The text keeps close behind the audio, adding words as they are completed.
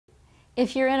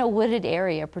If you're in a wooded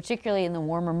area, particularly in the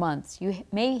warmer months, you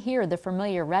may hear the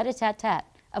familiar rat-a-tat-tat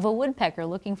of a woodpecker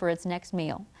looking for its next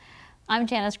meal. I'm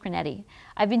Janice Creneti.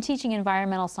 I've been teaching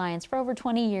environmental science for over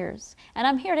 20 years, and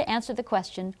I'm here to answer the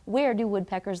question, where do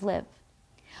woodpeckers live?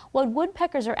 Well,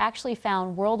 woodpeckers are actually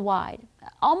found worldwide,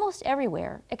 almost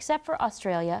everywhere, except for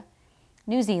Australia,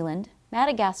 New Zealand,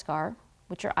 Madagascar,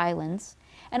 which are islands,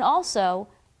 and also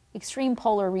extreme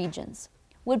polar regions.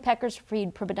 Woodpeckers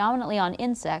feed predominantly on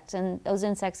insects, and those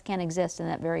insects can't exist in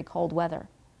that very cold weather.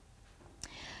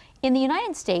 In the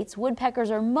United States,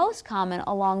 woodpeckers are most common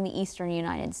along the eastern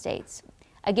United States.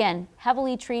 Again,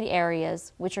 heavily treed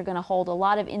areas which are going to hold a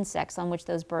lot of insects on which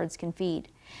those birds can feed.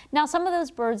 Now, some of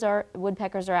those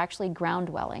woodpeckers are actually ground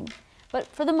dwelling, but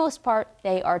for the most part,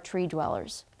 they are tree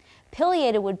dwellers.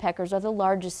 Pileated woodpeckers are the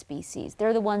largest species.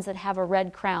 They're the ones that have a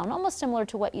red crown, almost similar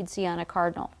to what you'd see on a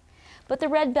cardinal. But the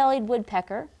red-bellied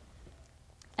woodpecker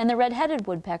and the red-headed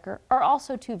woodpecker are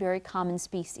also two very common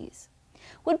species.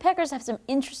 Woodpeckers have some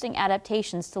interesting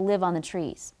adaptations to live on the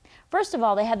trees. First of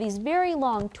all, they have these very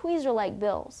long tweezer-like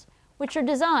bills, which are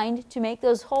designed to make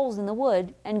those holes in the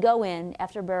wood and go in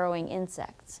after burrowing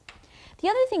insects. The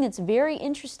other thing that's very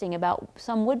interesting about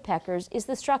some woodpeckers is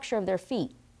the structure of their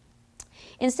feet.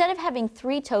 Instead of having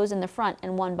 3 toes in the front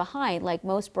and 1 behind, like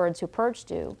most birds who perch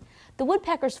do, the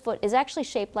woodpecker's foot is actually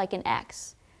shaped like an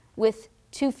X, with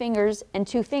 2 fingers and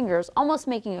 2 fingers, almost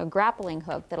making a grappling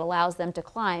hook that allows them to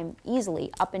climb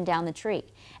easily up and down the tree,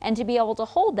 and to be able to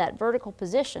hold that vertical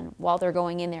position while they're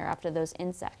going in there after those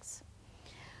insects.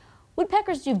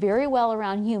 Woodpeckers do very well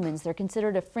around humans. They're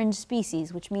considered a fringe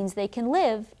species, which means they can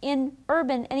live in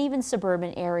urban and even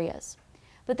suburban areas.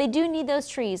 But they do need those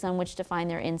trees on which to find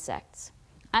their insects.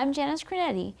 I'm Janice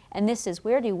Creneti, and this is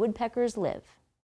Where Do Woodpeckers Live?